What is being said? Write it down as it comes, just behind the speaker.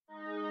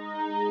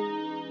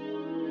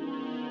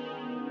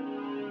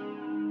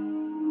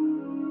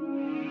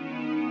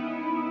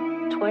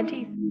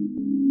20.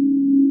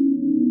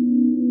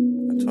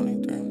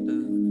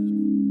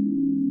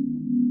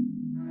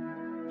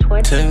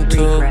 10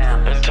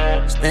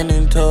 to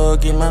standing tall,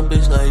 get my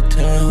bitch like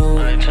 10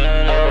 hoes.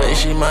 Like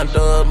she my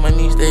dog,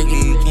 money stay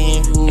get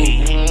king food.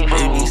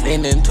 Baby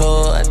standing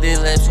tall, I did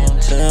laps on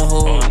 10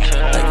 hoes.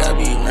 Like I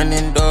be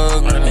running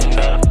dog, running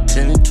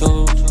 10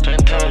 toes.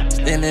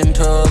 Standing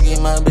tall,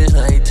 get my bitch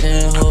like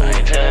 10 hoes.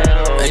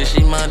 Like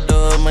she my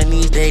dog,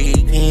 money stay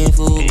get king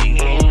food.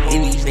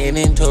 Baby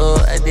standing tall,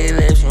 I did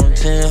laps on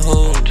 10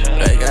 hoes.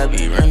 Like I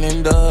be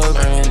running dog,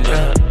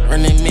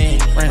 running man.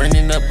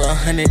 Running up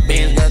 100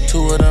 bands, got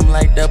 2 of them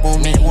like up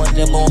on me. One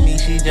jump on me,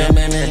 she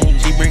jumping in.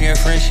 She bring her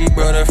friend, she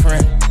brought her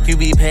friend.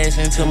 QB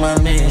passing to my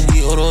man,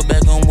 he auto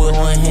back on with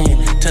one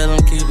hand. Tell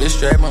him keep it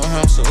strap on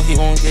him so he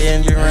won't get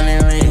injured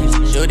running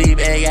lanes. Shorty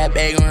bag, got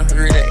bag on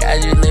her, like I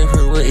just left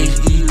her with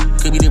HE.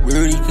 Could be the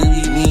birdie, could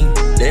be me.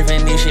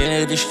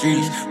 Definition of the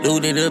streets,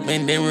 load it up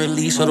and then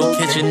release, so don't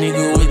catch a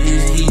nigga with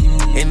this heat.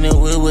 In the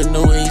wheel with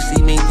no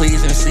AC, make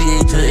plays and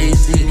CA to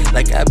AC.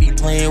 Like I be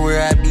playing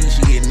where I be,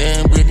 she get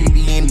nothing but the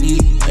D&D.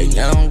 Like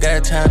I don't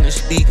got time to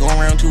speak, on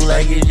round 2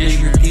 like it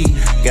just repeat.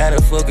 Got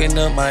her fucking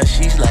up my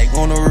sheets, like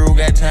on the road,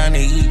 got time to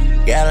eat.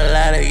 Got a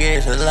lot of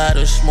gas, a lot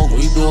of smoke,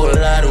 we do a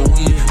lot of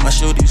weed. My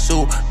shorty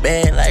so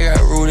bad, like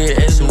I wrote it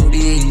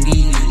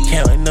SODAD.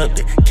 Counting up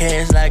the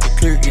cash like a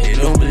clerk, they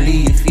don't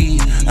believe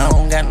fees. I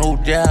don't got no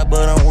job,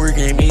 but I'm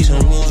working, make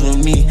some moves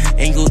with me.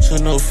 Ain't go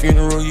to no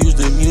funeral, use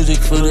the music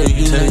for the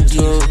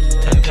eulogy.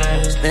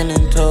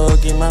 Standing tall,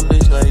 get my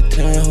bitch like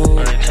 10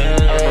 hoes.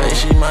 Like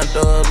she my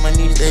dog,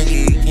 money stay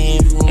get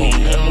king food.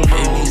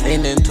 Baby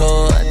standing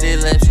tall, I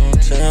did laps on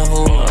 10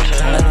 hoes.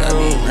 Like I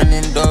be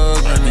running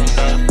dog, running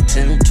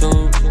 10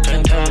 toes.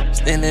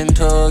 Standing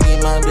tall,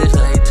 get my bitch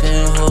like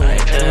 10 hoes.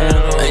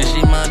 Like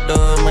she my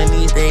dog,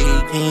 money stay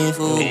get king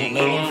food.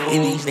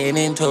 Baby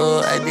standing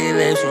tall, I did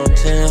laps on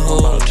 10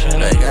 hoes.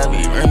 Like I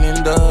be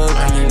running dog,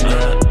 running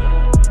dog.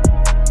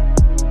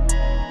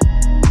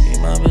 Get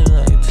my bitch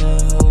like 10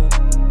 hoes.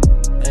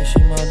 Like she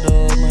my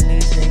dog,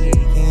 money stay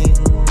get king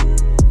food.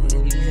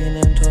 Baby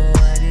standing tall,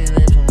 I did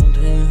laps on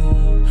 10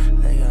 hoes.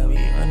 Like I be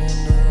running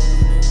dog.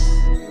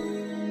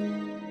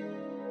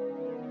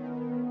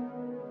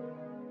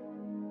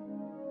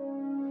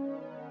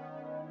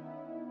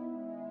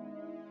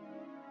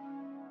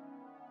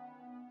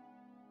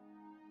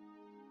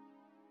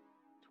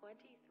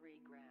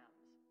 $23.